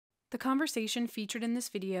The conversation featured in this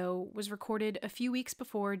video was recorded a few weeks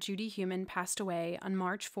before Judy Heumann passed away on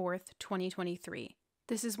March 4th, 2023.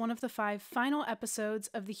 This is one of the 5 final episodes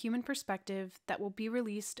of the Heumann Perspective that will be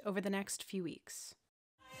released over the next few weeks.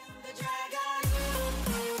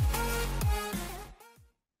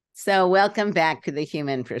 So welcome back to the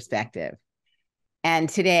Heumann Perspective. And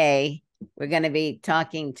today we're going to be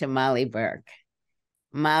talking to Molly Burke.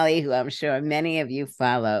 Molly, who I'm sure many of you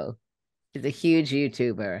follow, is a huge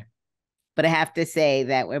YouTuber. But I have to say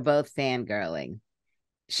that we're both fangirling.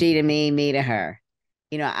 She to me to her.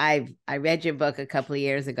 You know, I read your book a couple of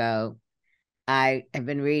years ago. I have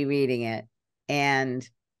been rereading it and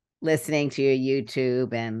listening to your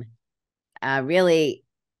YouTube and really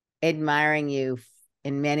admiring you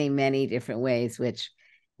in many, many different ways, which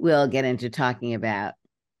we'll get into talking about.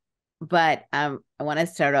 But I want to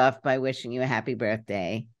start off by wishing you a happy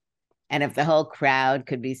birthday. And if the whole crowd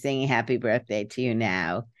could be singing happy birthday to you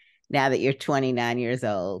now that you're 29 years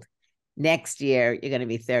old, next year you're going to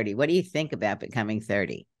be 30. What do you think about becoming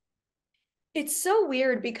 30? It's so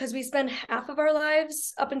weird because we spend half of our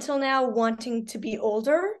lives up until now wanting to be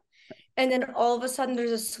older. And then all of a sudden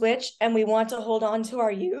there's a switch and we want to hold on to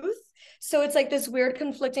our youth. So it's like this weird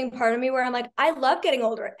conflicting part of me where I'm like, I love getting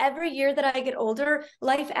older. Every year that I get older,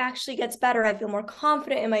 life actually gets better. I feel more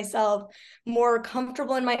confident in myself, more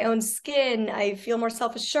comfortable in my own skin. I feel more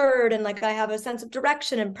self-assured and like I have a sense of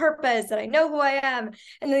direction and purpose that I know who I am.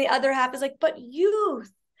 And then the other half is like, but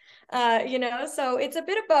youth. So it's a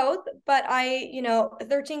bit of both, but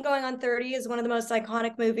 13 going on 30 is one of the most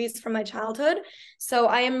iconic movies from my childhood. So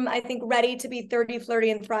I think, ready to be 30,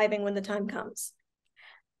 flirty, and thriving when the time comes.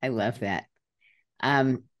 I love that.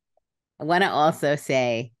 I want to also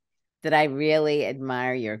say that I really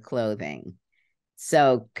admire your clothing.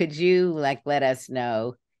 So could you let us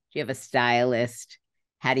know, do you have a stylist?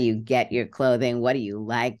 How do you get your clothing? What do you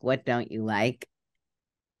like? What don't you like?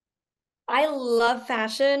 I love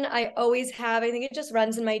fashion. I always have. I think it just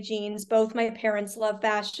runs in my genes. Both my parents love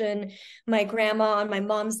fashion. My grandma on my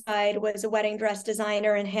mom's side was a wedding dress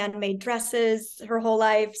designer and handmade dresses her whole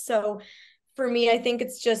life. So for me, I think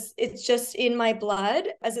it's just in my blood.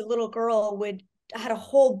 As a little girl, I had a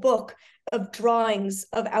whole book of drawings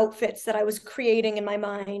of outfits that I was creating in my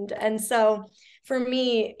mind. And so for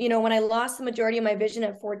me, when I lost the majority of my vision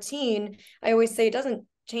at 14, I always say it doesn't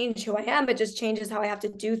change who I am, it just changes how I have to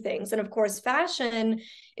do things. And of course, fashion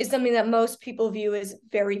is something that most people view as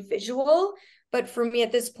very visual. But for me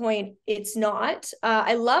at this point, it's not.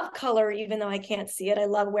 I love color, even though I can't see it. I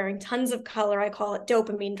love wearing tons of color. I call it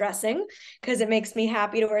dopamine dressing because it makes me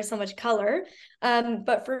happy to wear so much color.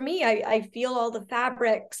 But for me, I feel all the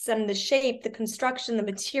fabrics and the shape, the construction, the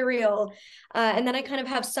material. And then I kind of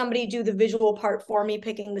have somebody do the visual part for me,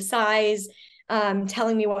 picking the size,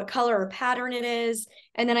 telling me what color or pattern it is.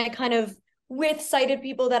 And then I kind of, with sighted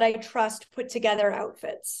people that I trust, put together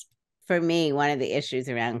outfits. For me, one of the issues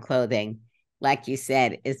around clothing, like you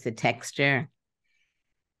said, is the texture.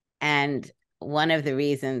 And one of the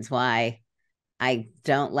reasons why I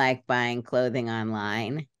don't like buying clothing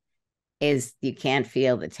online is you can't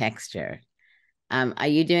feel the texture. Are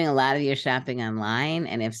you doing a lot of your shopping online?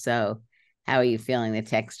 And if so, how are you feeling the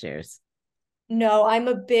textures? No, I'm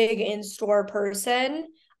a big in-store person.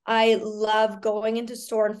 I love going into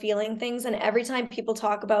store and feeling things. And every time people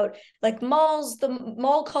talk about like malls, the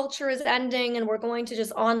mall culture is ending and we're going to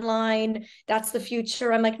just online, that's the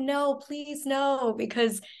future. I'm like, no, please, no,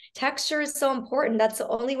 because texture is so important. That's the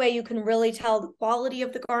only way you can really tell the quality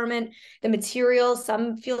of the garment, the material.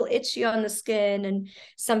 Some feel itchy on the skin and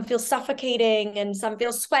some feel suffocating and some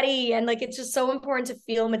feel sweaty. And like, it's just so important to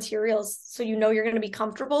feel materials so you know you're going to be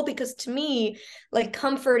comfortable, because to me, like,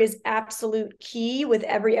 comfort is absolute key with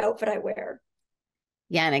every outfit I wear.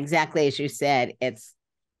 Yeah, and exactly as you said,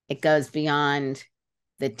 it goes beyond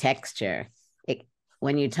the texture.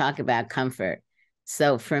 When you talk about comfort.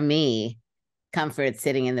 So for me, comfort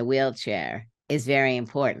sitting in the wheelchair is very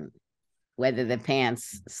important, whether the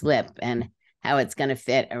pants slip and how it's going to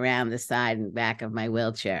fit around the side and back of my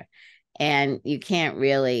wheelchair. And you can't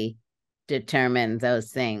really determine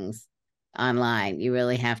those things online. You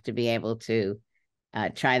really have to be able to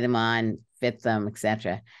try them on, fit them,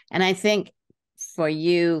 etc. And I think for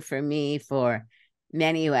you, for me, for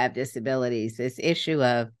many who have disabilities, this issue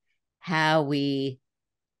of how we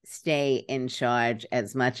stay in charge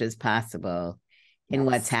as much as possible in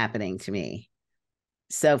what's happening to me.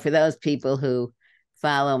 So for those people who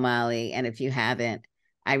follow Molly, and if you haven't,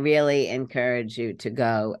 I really encourage you to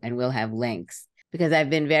go, and we'll have links, because I've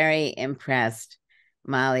been very impressed,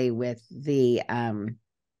 Molly, with the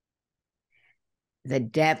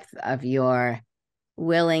depth of your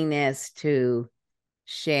willingness to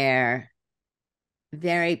share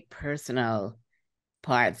very personal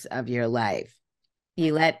parts of your life.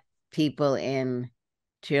 You let people in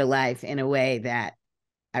to your life in a way that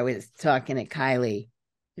I was talking to Kylie,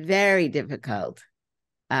 very difficult.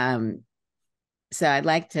 So I'd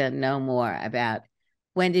like to know more about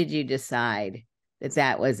when did you decide that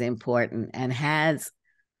that was important, and has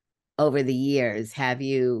over the years, have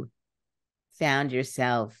you found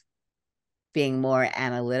yourself being more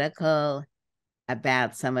analytical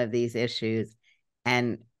about some of these issues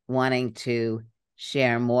and wanting to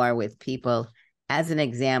share more with people as an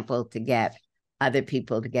example to get other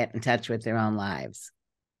people to get in touch with their own lives?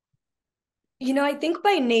 I think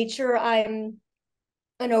by nature, I'm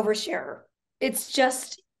an oversharer. It's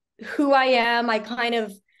just who I am. I kind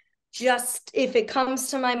of just, if it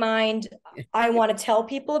comes to my mind, I want to tell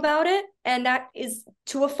people about it. And that is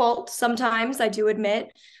to a fault sometimes, I do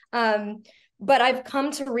admit. But I've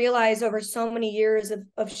come to realize over so many years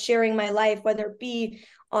of sharing my life, whether it be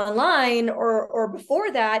online or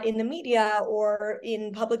before that in the media or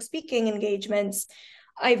in public speaking engagements,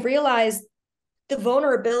 I've realized the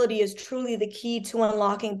vulnerability is truly the key to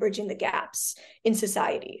unlocking, bridging the gaps in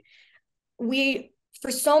society. We,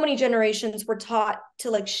 for so many generations, were taught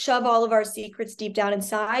to like shove all of our secrets deep down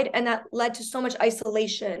inside, and that led to so much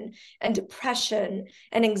isolation and depression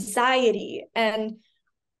and anxiety. And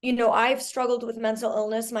I've struggled with mental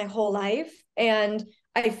illness my whole life, and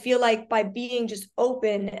I feel like by being just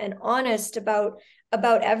open and honest about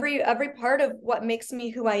every part of what makes me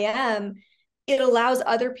who I am, it allows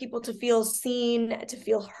other people to feel seen, to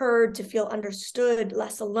feel heard, to feel understood,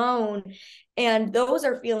 less alone. And those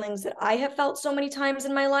are feelings that I have felt so many times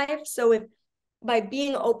in my life. So if by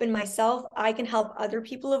being open myself, I can help other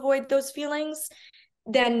people avoid those feelings,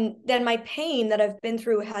 then my pain that I've been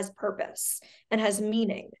through has purpose and has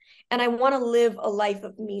meaning. And I want to live a life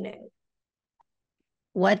of meaning.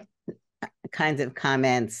 What kinds of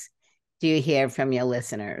comments do you hear from your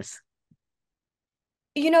listeners?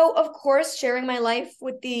 Of course, sharing my life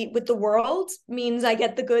with the world means I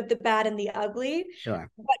get the good, the bad, and the ugly. Sure.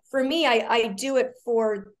 But for me, I do it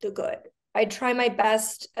for the good. I try my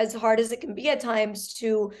best, as hard as it can be at times,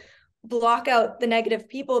 to block out the negative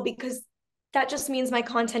people, because that just means my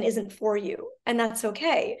content isn't for you. And that's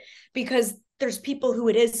okay, because there's people who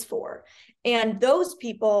it is for. And those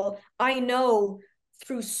people, I know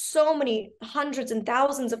through so many hundreds and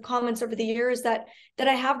thousands of comments over the years, that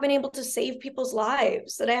I have been able to save people's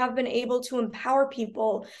lives, that I have been able to empower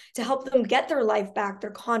people, to help them get their life back, their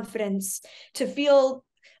confidence, to feel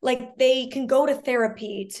like they can go to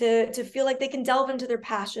therapy, to feel like they can delve into their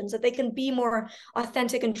passions, that they can be more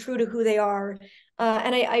authentic and true to who they are.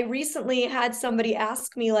 And I recently had somebody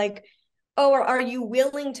ask me, like, oh, are you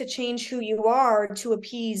willing to change who you are to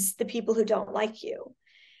appease the people who don't like you?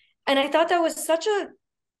 And I thought that was such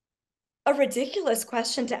a ridiculous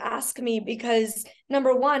question to ask me, because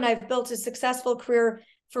number one, I've built a successful career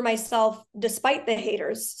for myself despite the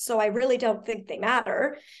haters, so I really don't think they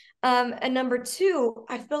matter. And number two,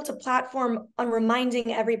 I've built a platform on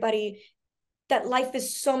reminding everybody that life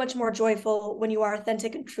is so much more joyful when you are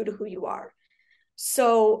authentic and true to who you are.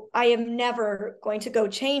 So I am never going to go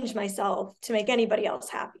change myself to make anybody else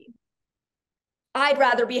happy. I'd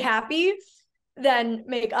rather be happy than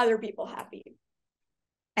make other people happy.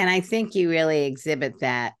 And I think you really exhibit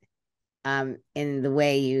that in the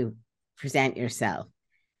way you present yourself,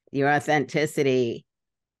 your authenticity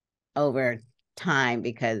over time,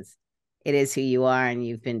 because it is who you are and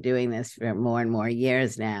you've been doing this for more and more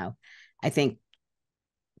years now. I think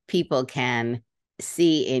people can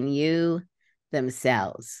see in you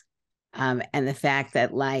themselves, and the fact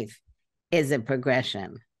that life is a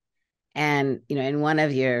progression. And, in one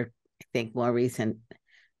of your, I think, more recent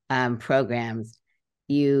programs,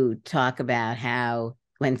 you talk about how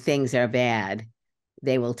when things are bad,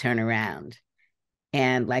 they will turn around,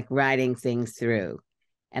 and like riding things through.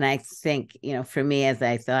 And I think, for me, as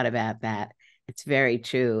I thought about that, it's very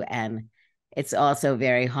true. And it's also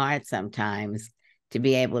very hard sometimes to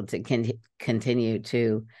be able to continue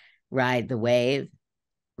to ride the wave.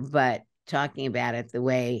 But talking about it the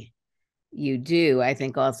way you do, I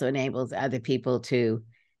think also enables other people to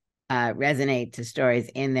resonate to stories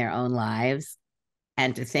in their own lives,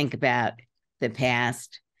 and to think about the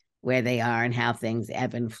past, where they are and how things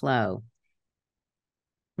ebb and flow.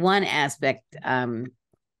 One aspect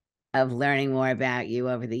of learning more about you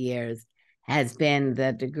over the years has been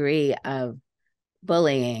the degree of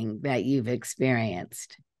bullying that you've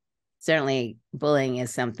experienced. Certainly, bullying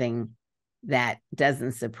is something that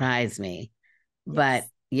doesn't surprise me, Yes. But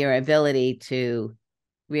your ability to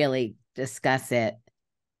really discuss it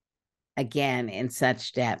again in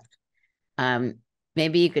such depth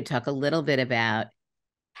maybe you could talk a little bit about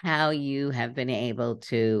how you have been able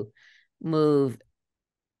to move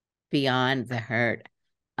beyond the hurt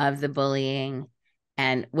of the bullying,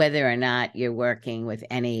 and whether or not you're working with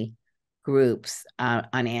any groups on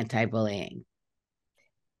anti-bullying.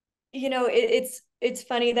 It's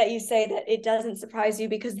funny that you say that it doesn't surprise you,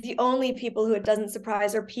 because the only people who it doesn't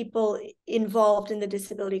surprise are people involved in the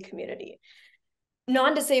disability community.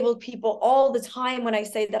 Non-disabled people all the time, when I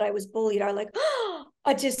say that I was bullied, are like, oh,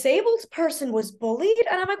 a disabled person was bullied?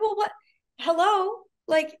 And I'm like, well, what? Hello?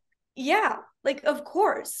 Like, yeah, like, of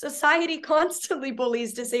course, society constantly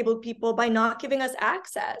bullies disabled people by not giving us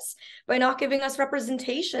access, by not giving us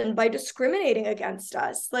representation, by discriminating against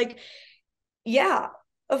us. Like, yeah,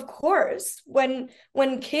 of course. When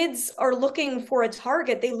kids are looking for a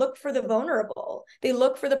target, they look for the vulnerable. They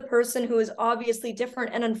look for the person who is obviously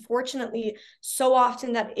different. And unfortunately, so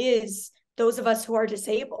often that is those of us who are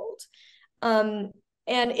disabled. And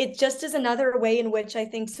it just is another way in which I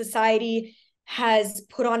think society has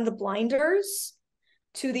put on the blinders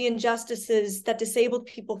to the injustices that disabled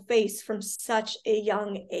people face from such a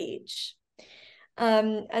young age.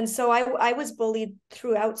 And so I was bullied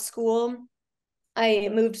throughout school. I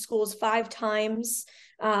moved schools 5 times,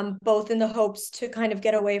 both in the hopes to kind of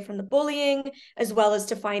get away from the bullying, as well as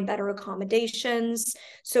to find better accommodations.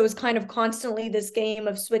 So it was kind of constantly this game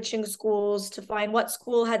of switching schools to find what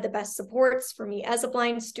school had the best supports for me as a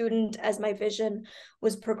blind student, as my vision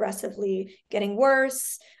was progressively getting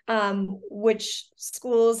worse, which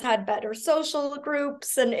schools had better social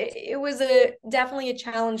groups. And it was definitely a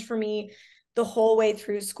challenge for me the whole way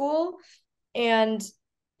through school. And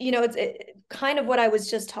it's kind of what I was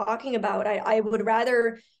just talking about. I would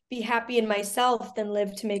rather be happy in myself than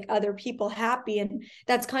live to make other people happy. And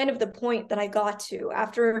that's kind of the point that I got to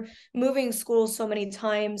after moving schools so many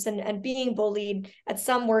times and being bullied, at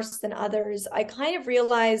some worse than others. I kind of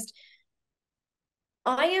realized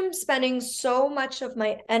I am spending so much of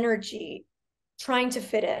my energy trying to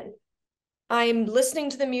fit in. I'm listening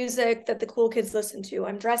to the music that the cool kids listen to.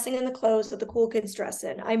 I'm dressing in the clothes that the cool kids dress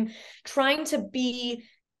in. I'm trying to be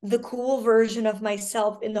the cool version of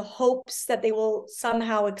myself in the hopes that they will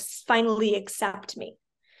somehow finally accept me.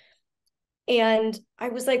 And I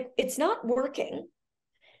was like, it's not working.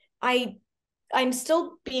 I'm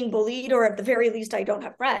still being bullied, or at the very least, I don't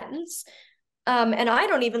have friends. And I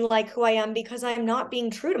don't even like who I am because I'm not being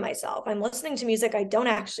true to myself. I'm listening to music I don't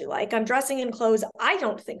actually like. I'm dressing in clothes I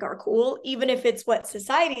don't think are cool, even if it's what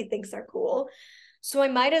society thinks are cool. So I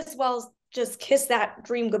might as well just kiss that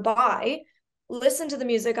dream goodbye, listen to the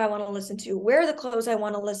music I want to listen to, wear the clothes I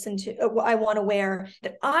want to I want to wear,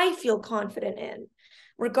 that I feel confident in,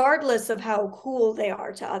 regardless of how cool they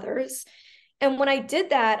are to others. And when I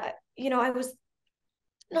did that, I was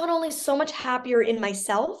not only so much happier in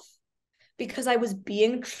myself, because I was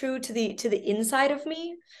being true to the inside of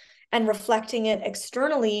me and reflecting it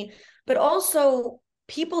externally, but also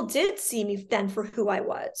people did see me then for who I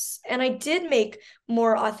was. And I did make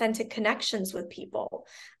more authentic connections with people,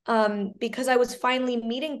 because I was finally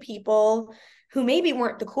meeting people who maybe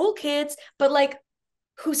weren't the cool kids, but like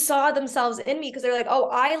who saw themselves in me, because they're like, oh,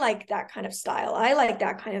 I like that kind of style. I like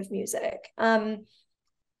that kind of music. And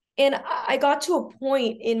I got to a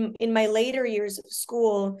point in my later years of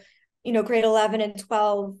school, grade 11 and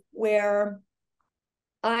 12, where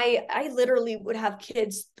I literally would have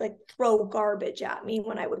kids like throw garbage at me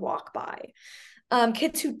when I would walk by.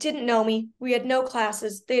 Kids who didn't know me, we had no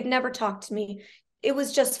classes, they had never talked to me. It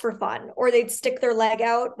was just for fun. Or they'd stick their leg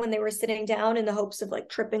out when they were sitting down in the hopes of like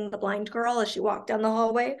tripping the blind girl as she walked down the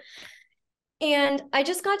hallway. And I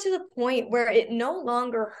just got to the point where it no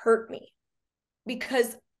longer hurt me,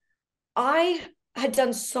 because I had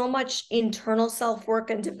done so much internal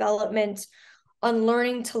self-work and development on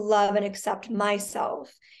learning to love and accept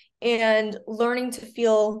myself, and learning to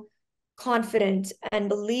feel confident and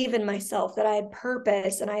believe in myself, that I had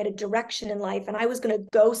purpose and I had a direction in life and I was going to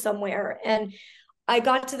go somewhere. And I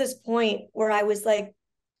got to this point where I was like,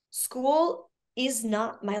 school is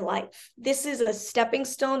not my life. This is a stepping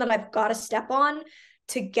stone that I've got to step on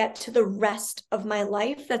to get to the rest of my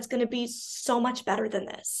life that's going to be so much better than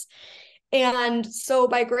this. And so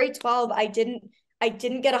by grade 12, I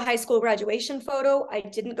didn't get a high school graduation photo. I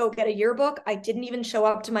didn't go get a yearbook. I didn't even show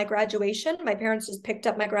up to my graduation. My parents just picked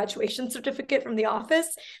up my graduation certificate from the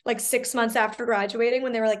office like 6 months after graduating,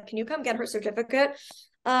 when they were like, can you come get her certificate?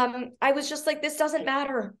 I was just like, this doesn't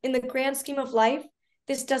matter in the grand scheme of life.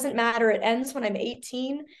 This doesn't matter. It ends when I'm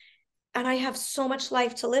 18, and I have so much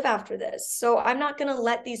life to live after this. So I'm not going to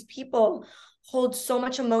let these people hold so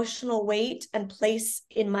much emotional weight and place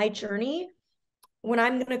in my journey when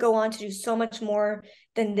I'm going to go on to do so much more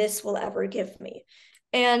than this will ever give me.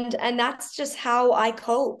 And that's just how I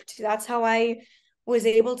coped. That's how I was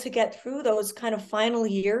able to get through those kind of final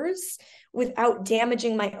years without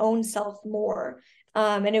damaging my own self more.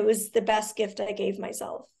 And it was the best gift I gave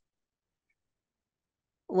myself.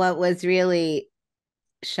 What was really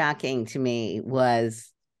shocking to me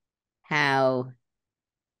was how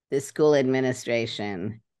the school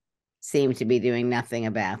administration seemed to be doing nothing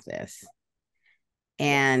about this.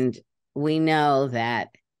 And we know that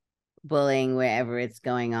bullying, wherever it's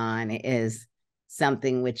going on, is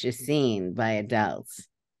something which is seen by adults.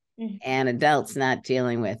 Mm-hmm. And adults not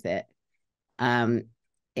dealing with it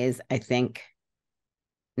is, I think,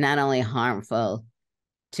 not only harmful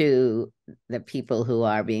to the people who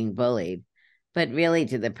are being bullied, but really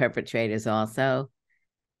to the perpetrators also,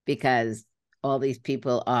 because all these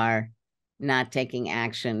people are not taking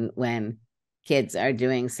action when kids are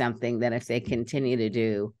doing something that, if they continue to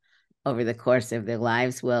do over the course of their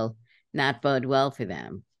lives, will not bode well for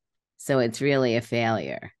them. So it's really a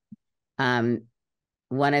failure.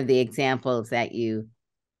 One of the examples that you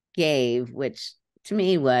gave, which to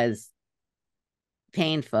me was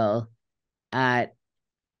painful,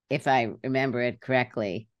 if I remember it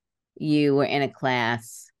correctly, you were in a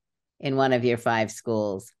class in one of your 5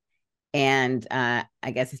 schools. And I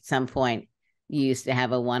guess at some point you used to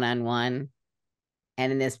have a one-on-one.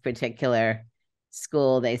 And in this particular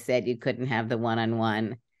school, they said you couldn't have the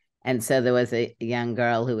one-on-one. And so there was a young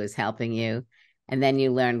girl who was helping you. And then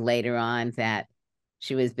you learned later on that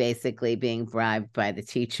she was basically being bribed by the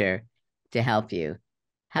teacher to help you.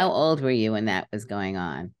 How old were you when that was going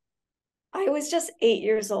on? I was just 8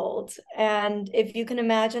 years old. And if you can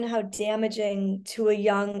imagine how damaging to a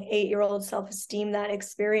young 8-year-old self-esteem that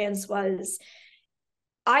experience was,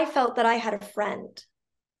 I felt that I had a friend,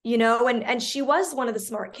 you know, and she was one of the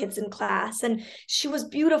smart kids in class, and she was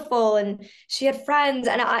beautiful, and she had friends,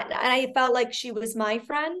 and I felt like she was my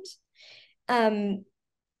friend. And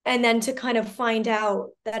then to kind of find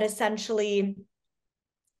out that essentially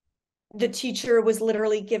the teacher was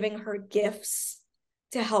literally giving her gifts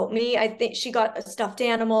to help me. I think she got a stuffed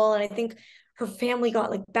animal, and I think her family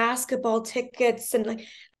got like basketball tickets, and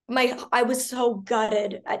like I was so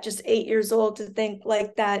gutted at just 8 years old to think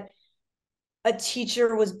like that a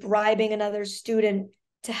teacher was bribing another student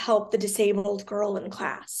to help the disabled girl in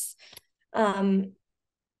class. And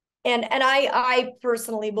I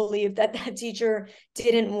personally believe that teacher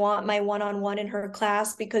didn't want my one-on-one in her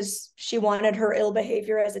class because she wanted her ill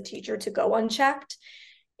behavior as a teacher to go unchecked.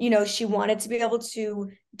 You know, she wanted to be able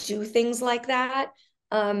to do things like that,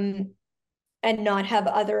 and not have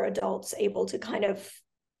other adults able to kind of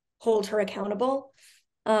hold her accountable.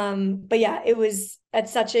 But yeah, it was at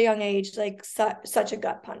such a young age, like such a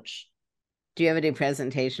gut punch. Do you ever do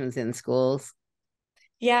presentations in schools?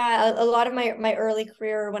 Yeah, a lot of my early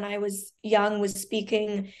career when I was young was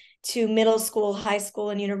speaking to middle school, high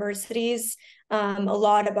school, and universities, a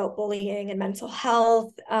lot about bullying and mental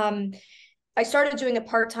health. I started doing it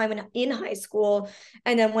part-time in high school,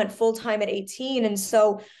 and then went full-time at 18. And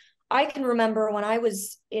so I can remember when I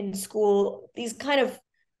was in school, these kind of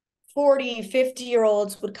 40,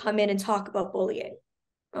 50-year-olds would come in and talk about bullying.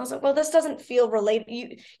 I was like, well, this doesn't feel related.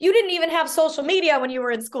 You didn't even have social media when you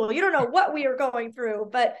were in school. You don't know what we were going through.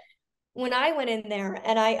 But when I went in there,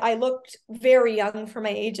 and I looked very young for my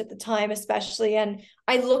age at the time, especially, and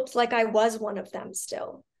I looked like I was one of them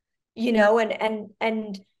still, you know,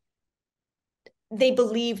 and they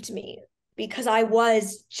believed me because I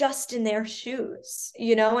was just in their shoes,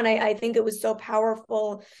 you know, and I think it was so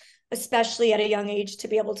powerful, especially at a young age, to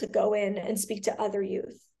be able to go in and speak to other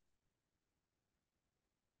youth.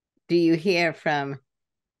 Do you hear from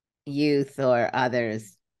youth or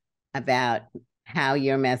others about how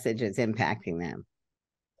your message is impacting them?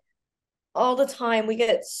 All the time. We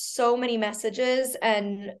get so many messages,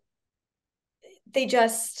 and they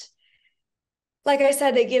just, like I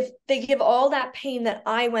said, they give all that pain that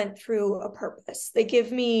I went through a purpose. They give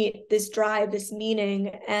me this drive, this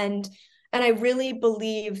meaning, and I really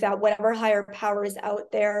believe that whatever higher power is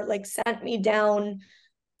out there, like, sent me down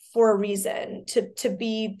for a reason, to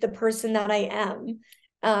be the person that I am,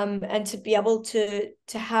 and to be able to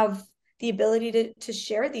have the ability to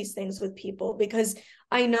share these things with people, because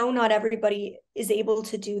I know not everybody is able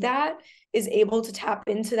to do that, is able to tap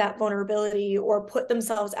into that vulnerability or put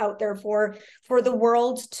themselves out there for the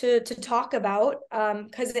world to talk about,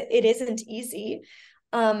 because it isn't easy.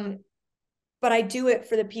 But I do it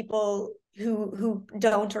for the people who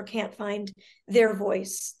don't or can't find their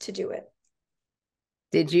voice to do it.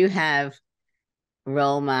 Did you have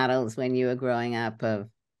role models when you were growing up of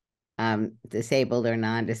disabled or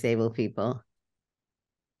non-disabled people?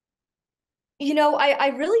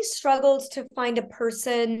 I really struggled to find a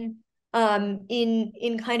person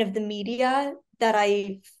in kind of the media that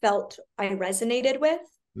I felt I resonated with.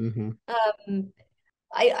 Mm-hmm. Um,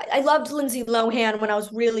 I loved Lindsay Lohan when I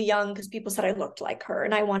was really young because people said I looked like her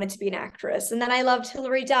and I wanted to be an actress. And then I loved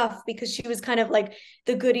Hilary Duff because she was kind of like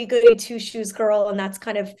the goody goody two shoes girl, and that's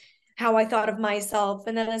kind of how I thought of myself.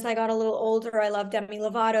 And then as I got a little older, I loved Demi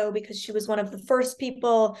Lovato because she was one of the first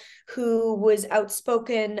people who was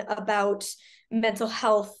outspoken about mental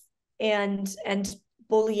health and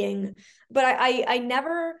bullying. But I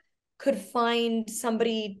never could find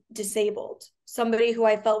somebody disabled, somebody who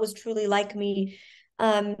I felt was truly like me,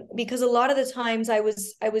 because a lot of the times I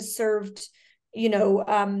was served,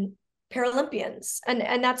 Paralympians,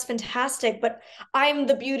 and that's fantastic. But I'm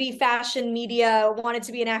the beauty, fashion, media, wanted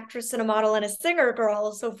to be an actress and a model and a singer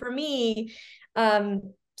girl. So for me,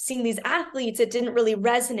 seeing these athletes, it didn't really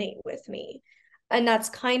resonate with me, and that's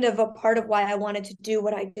kind of a part of why I wanted to do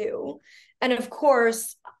what I do. And of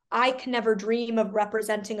course, I can never dream of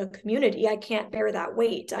representing a community. I can't bear that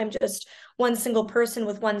weight. I'm just one single person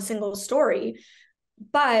with one single story.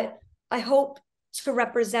 But I hope to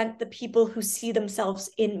represent the people who see themselves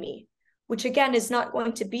in me, which again is not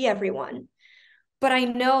going to be everyone. But I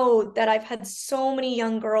know that I've had so many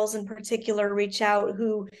young girls in particular reach out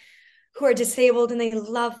who are disabled and they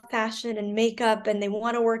love fashion and makeup and they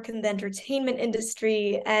want to work in the entertainment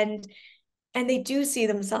industry, and they do see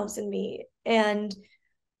themselves in me. And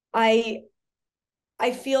I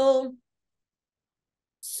feel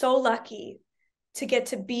so lucky to get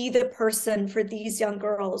to be the person for these young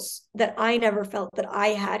girls that I never felt that I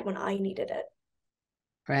had when I needed it.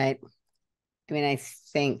 Right. I mean, I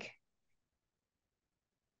think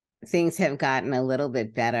things have gotten a little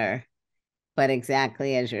bit better, but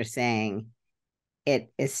exactly as you're saying,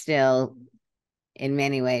 it is still in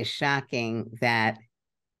many ways shocking that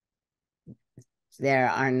there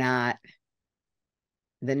are not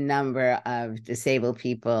the number of disabled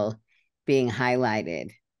people being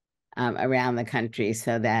highlighted around the country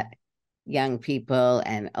so that young people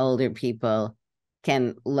and older people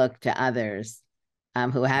can look to others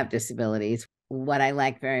who have disabilities. What I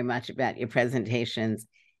like very much about your presentations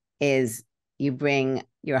is you bring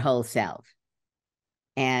your whole self.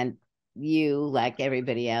 And you, like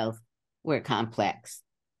everybody else, we're complex.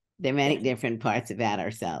 There are many different parts about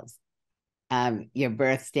ourselves. Your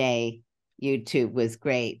birthday YouTube was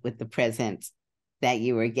great with the presents that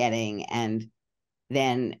you were getting. And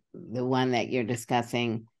then the one that you're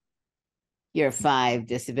discussing, your 5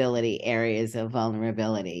 disability areas of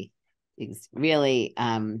vulnerability. It's really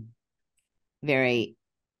very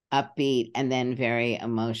upbeat and then very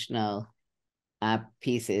emotional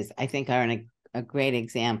pieces, I think are a great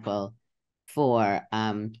example for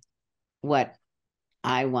what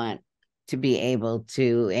I want to be able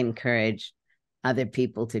to encourage other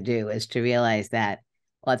people to do, is to realize that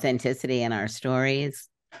authenticity in our stories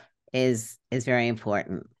is very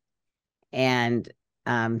important, and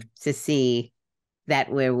to see that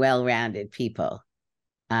we're well-rounded people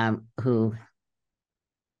who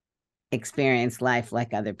experience life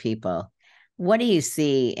like other people. What do you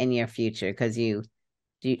see in your future? Because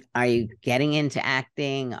are you getting into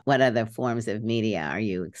acting? What other forms of media are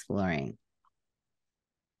you exploring?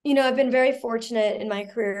 I've been very fortunate in my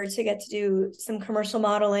career to get to do some commercial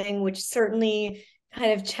modeling, which certainly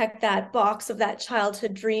kind of checked that box of that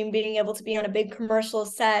childhood dream, being able to be on a big commercial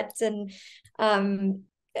set. And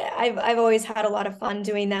I've always had a lot of fun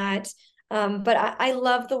doing that. But I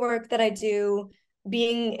love the work that I do,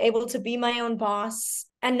 being able to be my own boss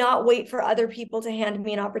and not wait for other people to hand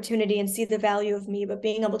me an opportunity and see the value of me, but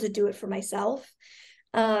being able to do it for myself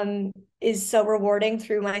is so rewarding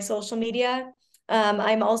through my social media.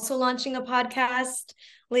 I'm also launching a podcast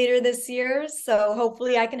later this year, so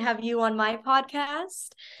hopefully I can have you on my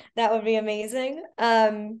podcast. That would be amazing.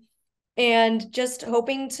 And just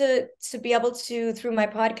hoping to be able to, through my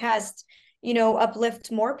podcast,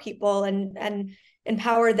 uplift more people and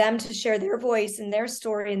empower them to share their voice and their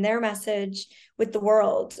story and their message with the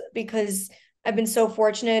world, because I've been so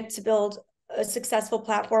fortunate to build a successful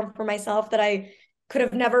platform for myself that I could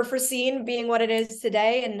have never foreseen being what it is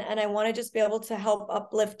today. And I want to just be able to help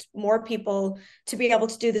uplift more people to be able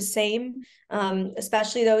to do the same,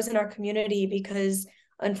 especially those in our community, because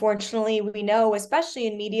unfortunately we know, especially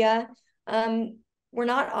in media, we're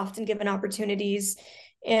not often given opportunities.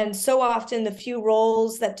 And so often the few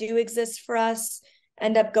roles that do exist for us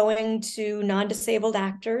end up going to non-disabled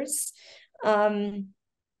actors,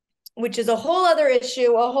 which is a whole other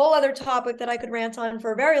issue, a whole other topic that I could rant on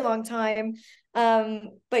for a very long time.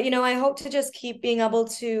 But I hope to just keep being able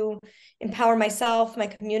to empower myself, my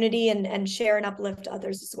community, and share and uplift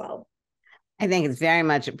others as well. I think it's very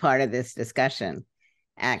much a part of this discussion,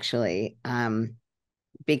 actually,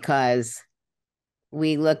 because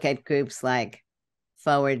we look at groups like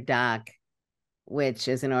Forward Doc, which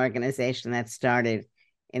is an organization that started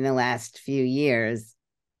in the last few years,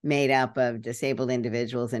 made up of disabled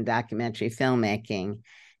individuals in documentary filmmaking,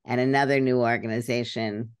 and another new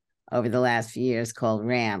organization over the last few years called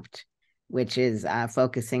Ramped, which is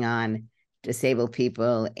focusing on disabled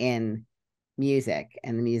people in music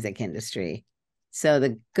and the music industry. So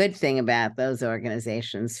the good thing about those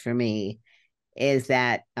organizations for me is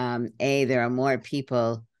that there are more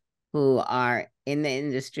people who are in the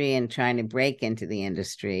industry and trying to break into the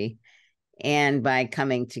industry. And by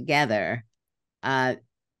coming together,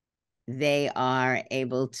 they are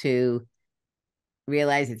able to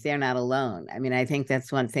realize that they're not alone. I mean, I think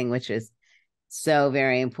that's one thing which is so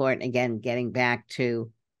very important. Again, getting back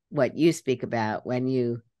to what you speak about when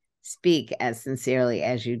you speak as sincerely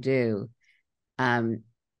as you do. In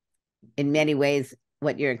many ways,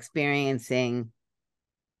 what you're experiencing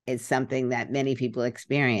is something that many people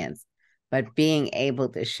experience, but being able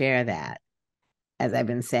to share that, as I've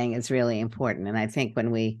been saying, is really important. And I think when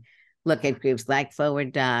we look at groups like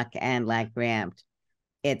Forward Doc and like Ramped,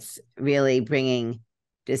 it's really bringing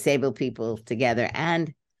disabled people together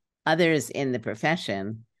and others in the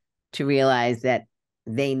profession to realize that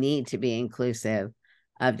they need to be inclusive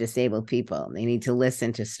of disabled people. They need to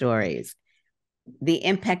listen to stories. The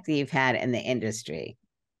impact that you've had in the industry,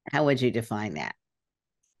 how would you define that?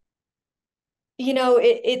 You know,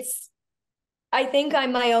 I think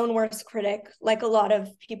I'm my own worst critic, like a lot of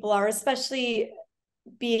people are, especially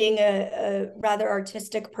being a rather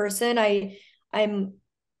artistic person. I'm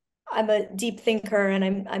a deep thinker,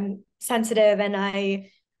 and I'm sensitive, and I'm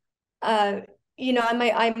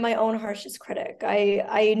my own harshest critic.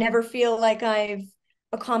 I never feel like I've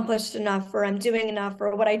accomplished enough, or I'm doing enough,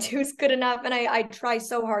 or what I do is good enough. And I try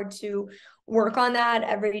so hard to work on that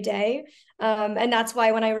every day. And that's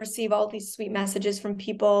why when I receive all these sweet messages from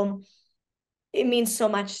people, it means so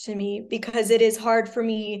much to me, because it is hard for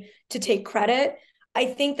me to take credit. I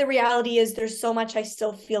think the reality is there's so much I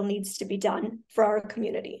still feel needs to be done for our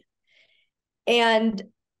community. And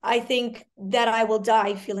I think that I will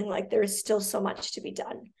die feeling like there is still so much to be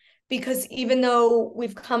done, because even though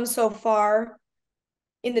we've come so far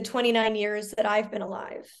in the 29 years that I've been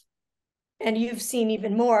alive, and you've seen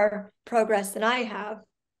even more progress than I have,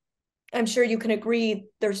 I'm sure you can agree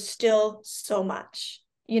there's still so much,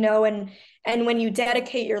 and when you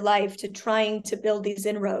dedicate your life to trying to build these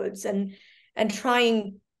inroads and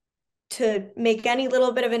trying to make any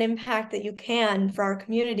little bit of an impact that you can for our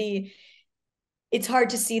community, it's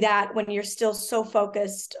hard to see that when you're still so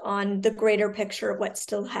focused on the greater picture of what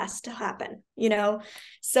still has to happen,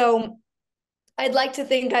 So I'd like to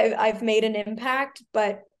think I've made an impact,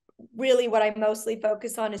 but really what I mostly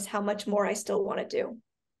focus on is how much more I still want to do.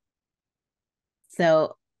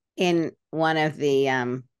 So in one of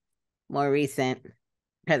the more recent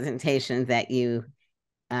presentations that you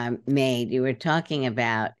made, you were talking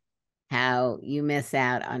about how you miss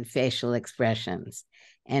out on facial expressions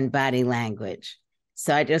and body language.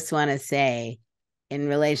 So I just want to say, in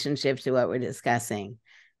relationship to what we're discussing,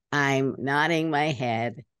 I'm nodding my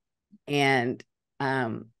head, and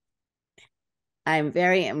I'm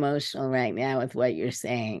very emotional right now with what you're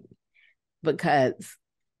saying, because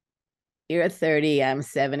you're 30, I'm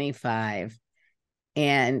 75,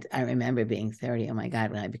 and I remember being 30. Oh my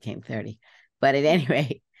God, when I became 30. But at any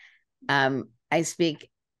rate, I speak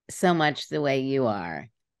so much the way you are,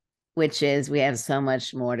 which is we have so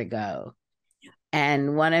much more to go.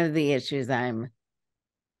 And one of the issues I'm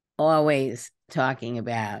always talking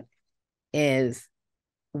about is,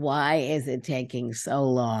 why is it taking so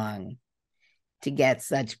long to get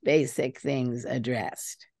such basic things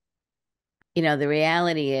addressed? The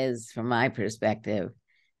reality is, from my perspective,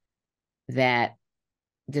 that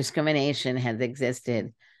discrimination has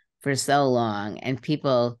existed for so long, and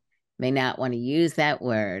people may not want to use that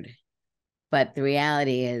word, but the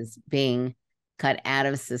reality is being cut out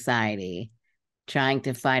of society, trying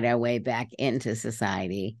to fight our way back into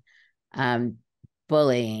society,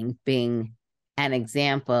 bullying being an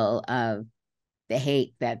example of the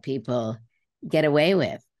hate that people get away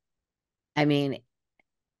with. I mean,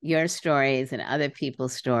 your stories and other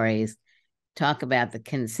people's stories talk about the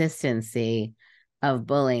consistency of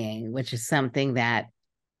bullying, which is something that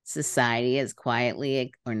society is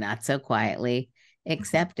quietly or not so quietly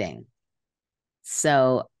accepting.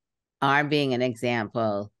 So our being an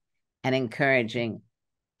example and encouraging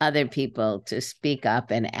other people to speak up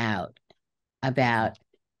and out about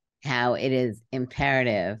how it is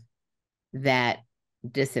imperative that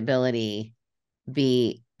disability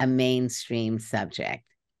be a mainstream subject,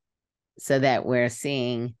 so that we're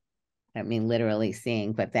seeing, I don't mean literally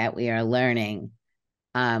seeing, but that we are learning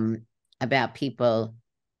about people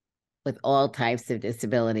with all types of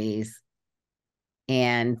disabilities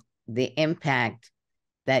and the impact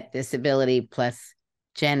that disability plus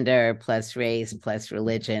gender plus race plus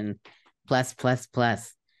religion plus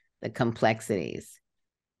the complexities.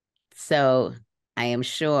 So I am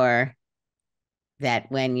sure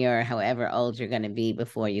that when you're however old you're going to be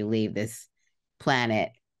before you leave this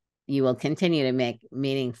planet, you will continue to make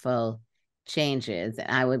meaningful changes.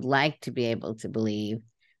 And I would like to be able to believe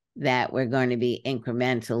that we're going to be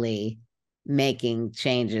incrementally making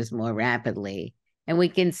changes more rapidly. And we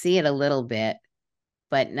can see it a little bit,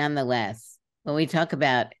 but nonetheless, when we talk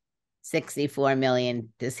about 64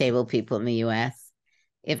 million disabled people in the US,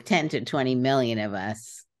 if 10 to 20 million of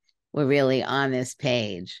us were really on this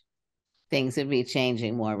page, things would be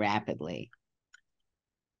changing more rapidly.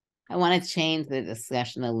 I want to change the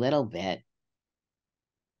discussion a little bit.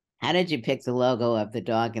 How did you pick the logo of the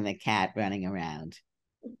dog and the cat running around?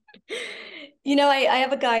 You know, I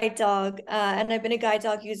have a guide dog, and I've been a guide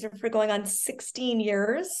dog user for going on 16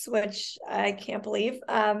 years, which I can't believe.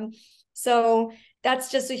 So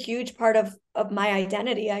that's just a huge part of my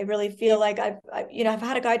identity. I really feel like I've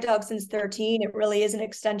had a guide dog since 13. It really is an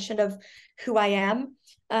extension of who I am.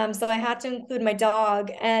 So I had to include my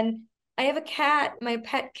dog, and I have a cat, my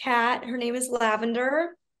pet cat. Her name is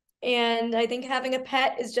Lavender. And I think having a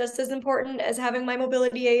pet is just as important as having my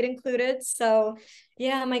mobility aid included. So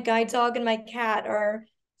yeah, my guide dog and my cat are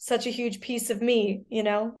such a huge piece of me, you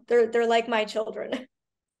know. They're like my children.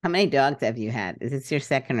 How many dogs have you had? Is this your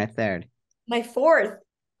second or third? My fourth.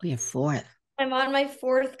 Oh, your fourth. I'm on my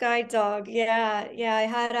fourth guide dog. Yeah. Yeah. I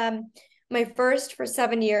had my first for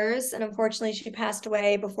 7 years, and unfortunately she passed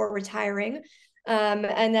away before retiring.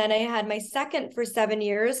 And then I had my second for 7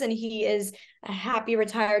 years, and he is a happy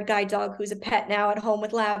retired guide dog who's a pet now at home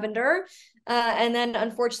with Lavender. And then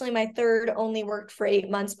unfortunately my third only worked for 8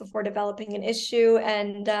 months before developing an issue,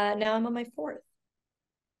 and now I'm on my fourth.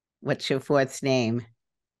 What's your fourth's name?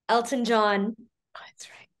 Elton John. Oh, that's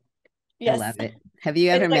right. I Yes. love it. Have you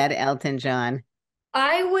ever It's like, met Elton John?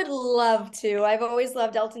 I would love to. I've always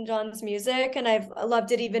loved Elton John's music, and I've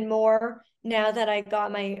loved it even more now that I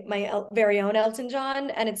got my very own Elton John.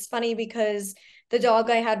 And it's funny because the dog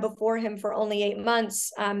I had before him for only 8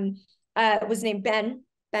 months was named Ben,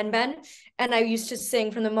 and I used to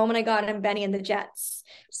sing from the moment I got him Benny and the Jets.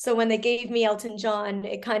 So when they gave me Elton John,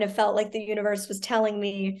 it kind of felt like the universe was telling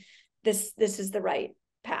me this is the right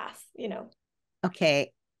path, you know.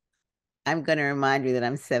 Okay, I'm going to remind you that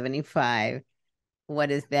I'm 75. What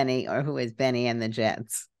is Benny, or who is Benny and the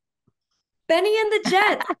Jets? Benny and the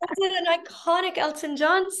Jets. That's an iconic Elton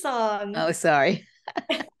John song. Oh, sorry.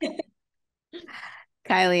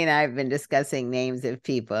 Kylie and I have been discussing names of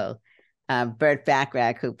people. Burt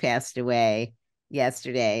Bacharach, who passed away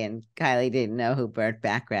yesterday, and Kylie didn't know who Burt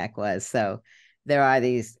Bacharach was. So there are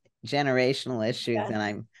these generational issues, Yes. and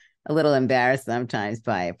I'm a little embarrassed sometimes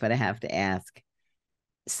by it, but I have to ask.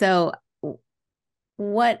 So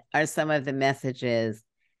what are some of the messages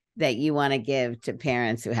that you want to give to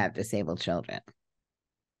parents who have disabled children?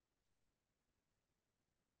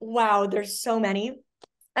 Wow, there's so many.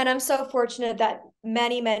 And I'm so fortunate that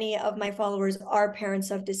many of my followers are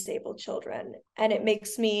parents of disabled children. And it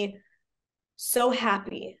makes me so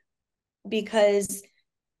happy because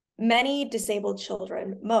many disabled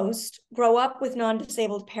children, most, grow up with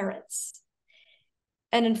non-disabled parents.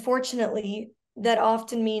 And unfortunately, that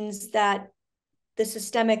often means that the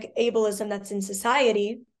systemic ableism that's in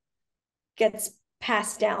society gets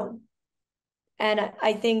passed down. And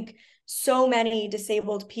I think so many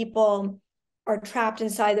disabled people are trapped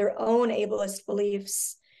inside their own ableist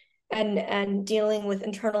beliefs and dealing with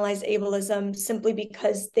internalized ableism simply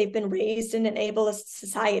because they've been raised in an ableist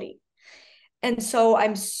society. And so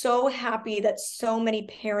I'm so happy that so many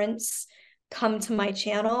parents come to my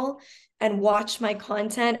channel and watch my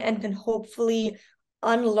content and can hopefully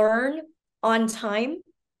unlearn on time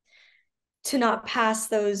to not pass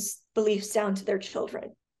those beliefs down to their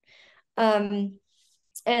children.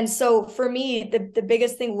 And so for me, the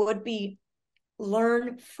biggest thing would be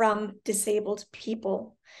learn from disabled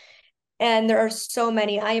people. And there are so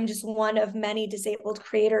many. I am just one of many disabled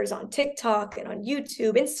creators on TikTok and on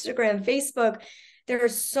YouTube, Instagram, Facebook. There are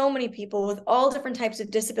so many people with all different types of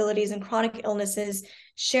disabilities and chronic illnesses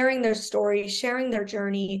sharing their story, sharing their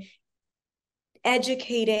journey,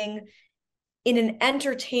 educating in an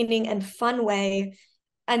entertaining and fun way.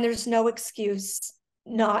 And there's no excuse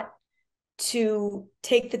not to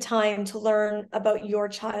take the time to learn about your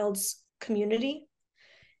child's community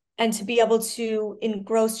and to be able to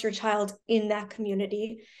engross your child in that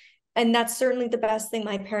community. And that's certainly the best thing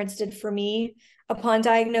my parents did for me upon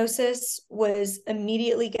diagnosis, was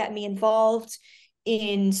immediately get me involved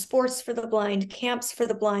in sports for the blind, camps for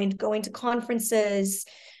the blind, going to conferences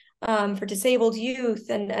for disabled youth,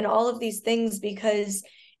 and all of these things, because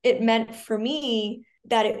it meant for me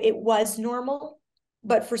that it was normal.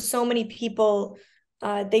 But for so many people,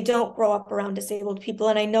 they don't grow up around disabled people.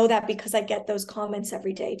 And I know that because I get those comments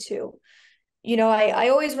every day too. You know, I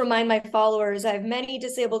always remind my followers, I have many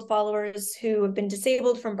disabled followers who have been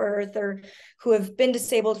disabled from birth or who have been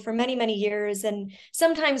disabled for many, many years. And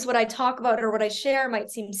sometimes what I talk about or what I share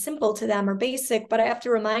might seem simple to them or basic, but I have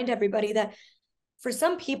to remind everybody that for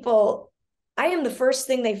some people, I am the first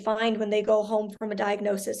thing they find when they go home from a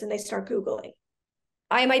diagnosis and they start Googling.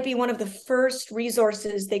 I might be one of the first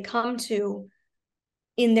resources they come to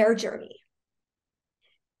in their journey.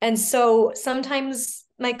 And so sometimes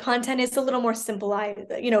my content is a little more simple. I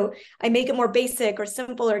make it more basic or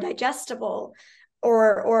simple or digestible,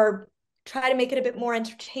 or try to make it a bit more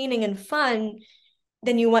entertaining and fun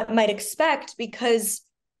than you might expect, because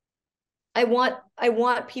I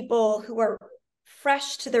want people who are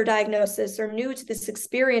fresh to their diagnosis or new to this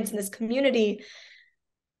experience in this community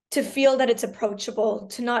to feel that it's approachable,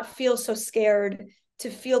 to not feel so scared,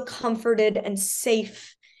 to feel comforted and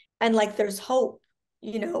safe and like there's hope,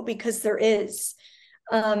 because there is.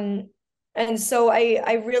 And so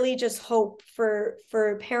I really just hope for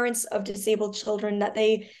parents of disabled children that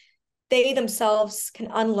they themselves can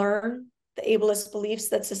unlearn the ableist beliefs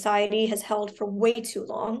that society has held for way too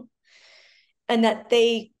long, and that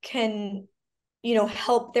they can,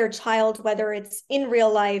 help their child, whether it's in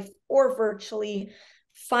real life or virtually,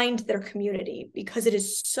 find their community, because it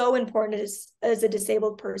is so important as a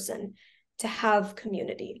disabled person to have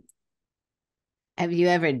community. Have you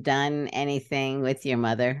ever done anything with your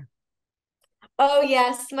mother? Oh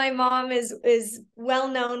yes, my mom is well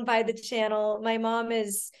known by the channel. My mom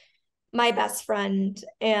is my best friend,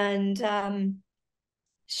 and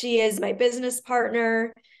she is my business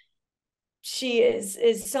partner. She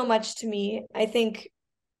is so much to me. I think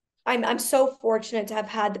I'm so fortunate to have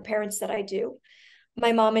had the parents that I do.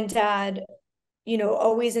 My mom and dad,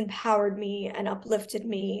 always empowered me and uplifted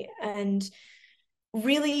me and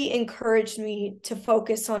really encouraged me to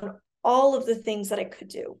focus on all of the things that I could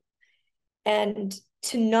do, and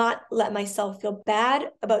to not let myself feel bad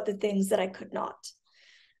about the things that I could not.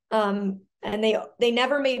 And they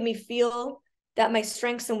never made me feel that my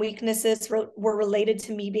strengths and weaknesses were related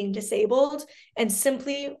to me being disabled, and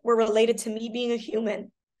simply were related to me being a human.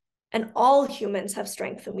 And all humans have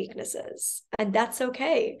strengths and weaknesses, and that's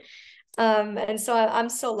okay. And so I'm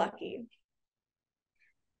so lucky.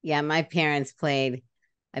 Yeah, my parents played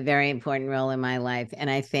a very important role in my life. And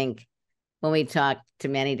I think when we talk to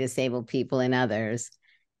many disabled people and others,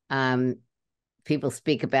 people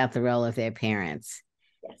speak about the role of their parents.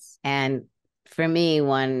 Yes. And for me,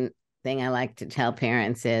 one thing I like to tell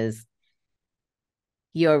parents is,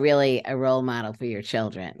 you're really a role model for your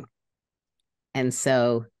children. And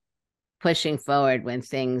so pushing forward when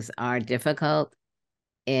things are difficult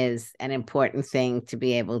is an important thing to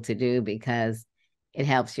be able to do, because it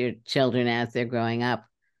helps your children as they're growing up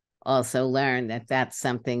also learn that that's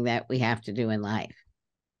something that we have to do in life,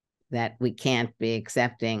 that we can't be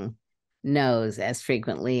accepting no's as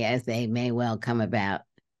frequently as they may well come about.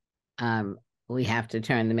 We have to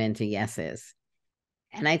turn them into yeses.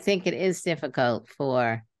 And I think it is difficult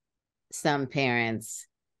for some parents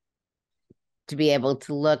to be able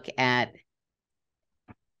to look at,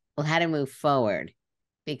 well, how to move forward,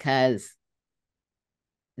 because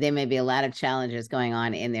there may be a lot of challenges going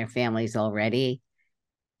on in their families already.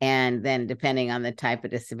 And then depending on the type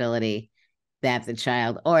of disability that the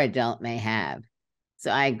child or adult may have.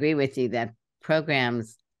 So I agree with you that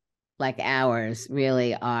programs like ours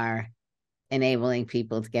really are enabling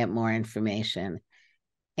people to get more information.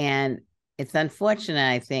 And it's unfortunate,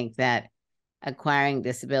 I think, that acquiring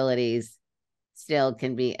disabilities still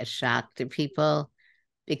can be a shock to people,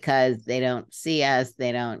 because they don't see us,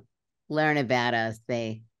 they don't learn about us,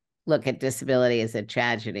 they look at disability as a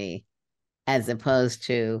tragedy, as opposed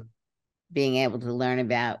to being able to learn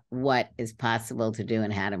about what is possible to do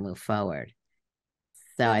and how to move forward.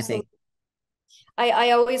 So absolutely. I think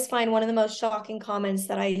I always find one of the most shocking comments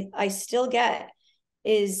that I still get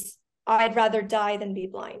is, I'd rather die than be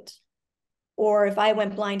blind. Or if I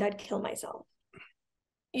went blind, I'd kill myself.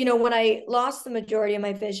 When I lost the majority of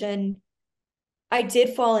my vision, I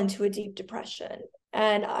did fall into a deep depression,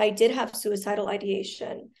 and I did have suicidal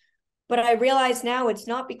ideation. But I realize now it's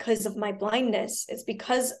not because of my blindness. It's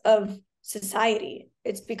because of society.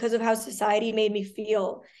 It's because of how society made me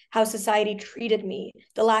feel, how society treated me,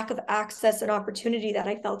 the lack of access and opportunity that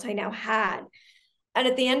I felt I now had. And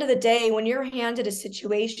at the end of the day, when you're handed a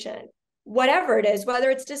situation, whatever it is, whether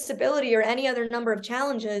it's disability or any other number of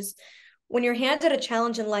challenges, when you're handed a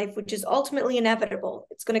challenge in life, which is ultimately inevitable,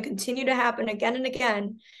 it's going to continue to happen again and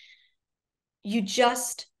again, you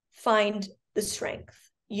just find the strength.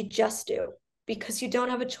 You just do, because you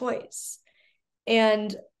don't have a choice.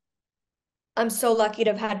 And I'm so lucky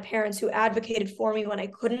to have had parents who advocated for me when I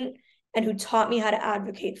couldn't, and who taught me how to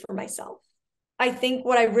advocate for myself. I think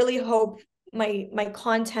what I really hope my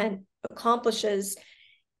content accomplishes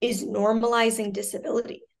is normalizing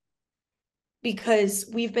disability, because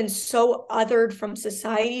we've been so othered from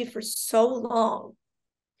society for so long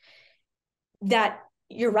that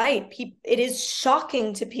you're right. It is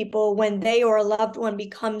shocking to people when they or a loved one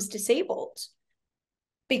becomes disabled,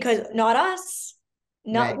 because not us,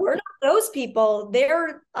 Right. we're not those people.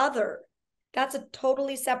 They're other. That's a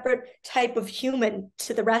totally separate type of human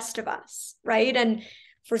to the rest of us, right? And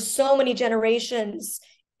for so many generations,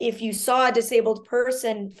 if you saw a disabled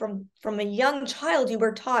person from a young child, you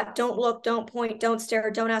were taught, don't look, don't point, don't stare,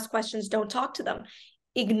 don't ask questions, don't talk to them.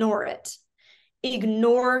 Ignore it.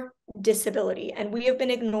 Ignore disability. And we have been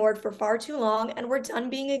ignored for far too long, and we're done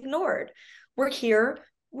being ignored. We're here.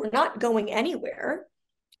 We're not going anywhere.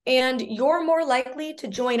 And you're more likely to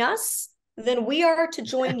join us than we are to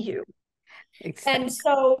join you. Exactly. And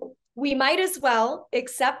so we might as well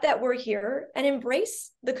accept that we're here and embrace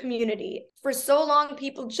the community. For so long,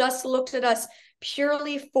 people just looked at us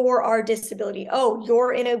purely for our disability. Oh,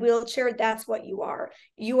 you're in a wheelchair, that's what you are.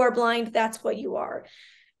 You are blind, that's what you are.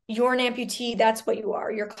 You're an amputee, that's what you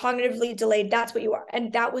are. You're cognitively delayed, that's what you are.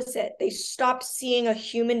 And that was it. They stopped seeing a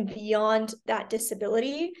human beyond that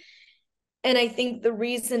disability. And I think the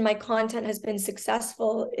reason my content has been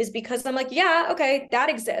successful is because I'm like, yeah, okay, that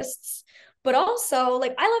exists. But also,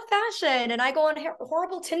 like, I love fashion and I go on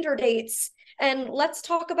horrible Tinder dates. And let's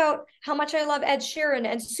talk about how much I love Ed Sheeran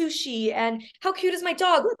and sushi and how cute is my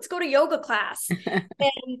dog? Let's go to yoga class.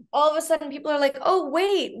 And all of a sudden people are like, oh,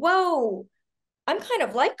 wait, whoa, I'm kind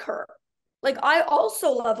of like her. Like, I also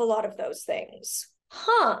love a lot of those things.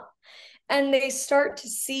 Huh. And they start to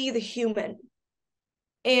see the human.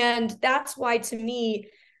 And that's why, to me,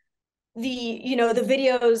 the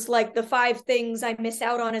videos like the 5 things I miss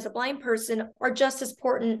out on as a blind person are just as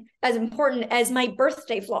important as my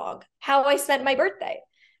birthday vlog, how I spent my birthday,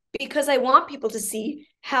 because I want people to see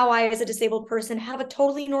how I, as a disabled person, have a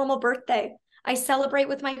totally normal birthday. I celebrate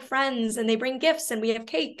with my friends and they bring gifts and we have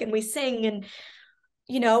cake and we sing, and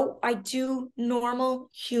I do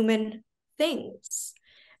normal human things.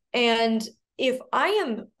 And if I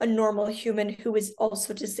am a normal human who is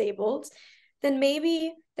also disabled, then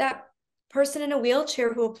maybe that person in a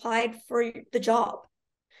wheelchair who applied for the job,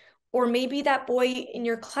 or maybe that boy in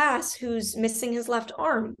your class who's missing his left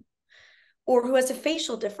arm, or who has a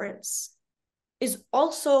facial difference, is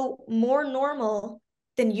also more normal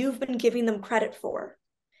than you've been giving them credit for.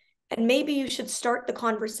 And maybe you should start the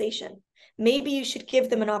conversation. Maybe you should give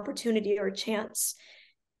them an opportunity or a chance.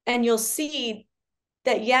 And you'll see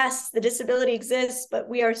that, yes, the disability exists, but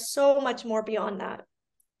we are so much more beyond that.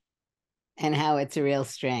 And how it's a real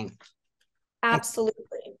strength.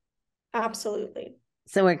 Absolutely. Absolutely.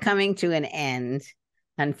 So we're coming to an end,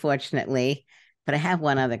 unfortunately, but I have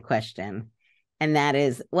one other question. And that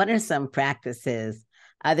is, what are some practices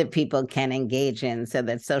other people can engage in so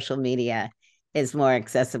that social media is more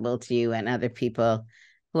accessible to you and other people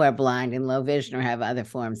who are blind and low vision or have other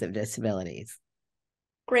forms of disabilities?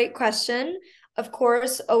 Great question. Of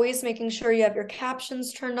course, always making sure you have your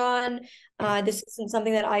captions turned on. This isn't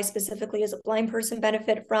something that I specifically as a blind person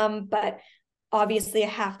benefit from, but obviously I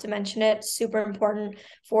have to mention it. Super important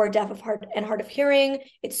for deaf of heart and hard of hearing.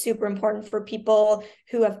 It's super important for people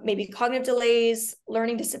who have maybe cognitive delays,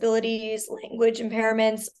 learning disabilities, language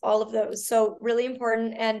impairments, all of those. So really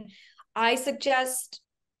important. And I suggest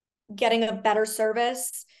getting a better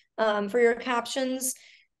service for your captions.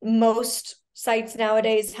 Most sites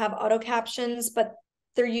nowadays have auto captions, but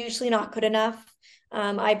they're usually not good enough.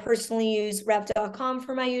 I personally use rev.com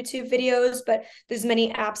for my YouTube videos, but there's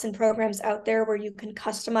many apps and programs out there where you can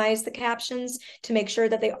customize the captions to make sure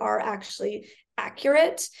that they are actually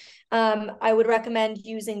accurate. I would recommend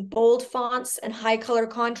using bold fonts and high color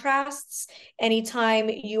contrasts anytime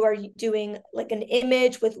you are doing like an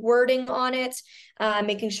image with wording on it,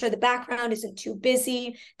 making sure the background isn't too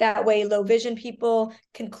busy. That way low vision people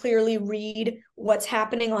can clearly read what's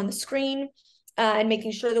happening on the screen. And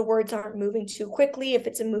making sure the words aren't moving too quickly if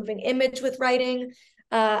it's a moving image with writing.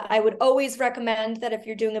 I would always recommend that if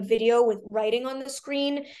you're doing a video with writing on the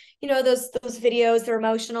screen, those videos, they're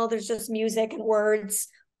emotional, there's just music and words,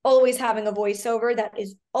 always having a voiceover that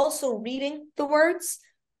is also reading the words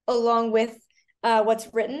along with what's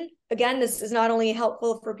written. Again, this is not only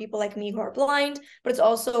helpful for people like me who are blind, but it's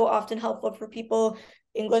also often helpful for people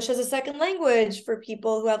English as a second language, for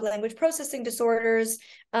people who have language processing disorders.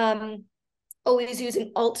 Always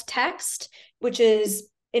using alt text, which is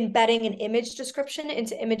embedding an image description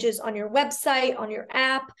into images on your website, on your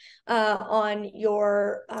app, on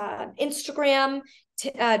your Instagram,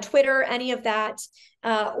 Twitter, any of that,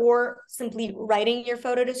 or simply writing your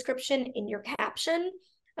photo description in your caption.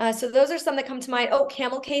 So those are some that come to mind. Oh,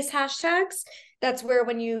 camel case hashtags. That's where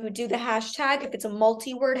when you do the hashtag, if it's a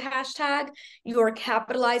multi-word hashtag, you're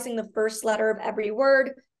capitalizing the first letter of every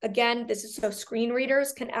word. Again, this is so screen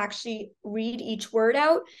readers can actually read each word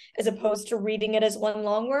out as opposed to reading it as one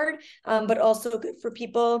long word, but also good for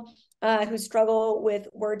people who struggle with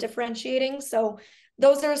word differentiating. So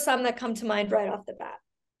those are some that come to mind right off the bat.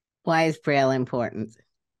 Why is Braille important?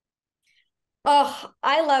 Oh,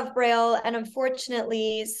 I love Braille. And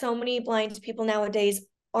unfortunately, so many blind people nowadays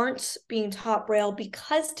aren't being taught Braille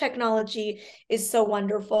because technology is so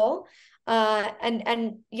wonderful.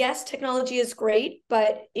 And yes, technology is great,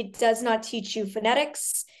 but it does not teach you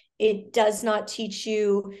phonetics. It does not teach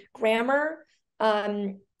you grammar.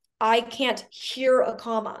 I can't hear a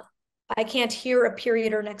comma. I can't hear a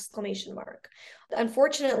period or an exclamation mark.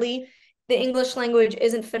 Unfortunately, the English language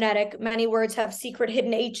isn't phonetic. Many words have secret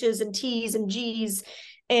hidden H's and T's and G's,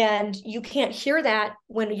 and you can't hear that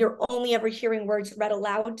when you're only ever hearing words read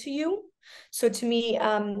aloud to you. So to me,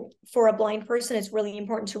 for a blind person, it's really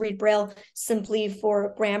important to read Braille simply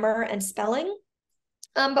for grammar and spelling.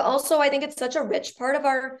 But also, I think it's such a rich part of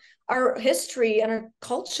our history and our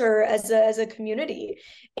culture as a community.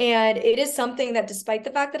 And it is something that, despite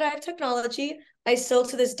the fact that I have technology, I still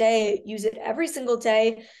to this day use it every single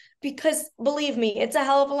day. Because believe me, it's a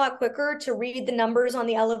hell of a lot quicker to read the numbers on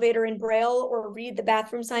the elevator in Braille or read the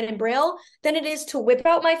bathroom sign in Braille than it is to whip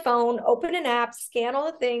out my phone, open an app, scan all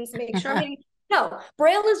the things, make sure I'm hitting. No,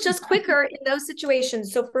 Braille is just quicker in those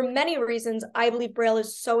situations. So for many reasons, I believe Braille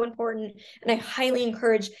is so important. And I highly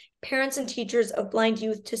encourage parents and teachers of blind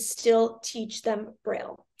youth to still teach them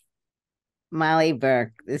Braille. Molly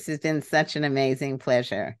Burke, this has been such an amazing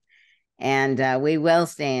pleasure. And we will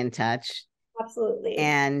stay in touch. Absolutely.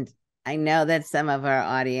 And I know that some of our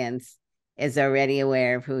audience is already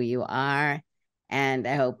aware of who you are. And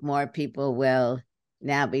I hope more people will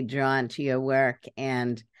now be drawn to your work.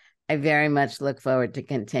 And I very much look forward to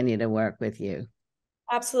continue to work with you.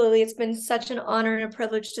 Absolutely. It's been such an honor and a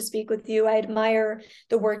privilege to speak with you. I admire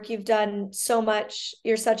the work you've done so much.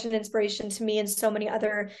 You're such an inspiration to me and so many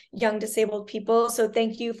other young disabled people. So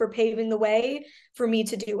thank you for paving the way for me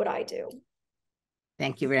to do what I do.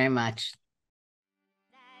 Thank you very much.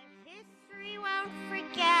 History won't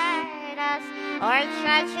forget us or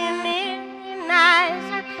try to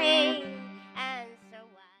minimize our pain.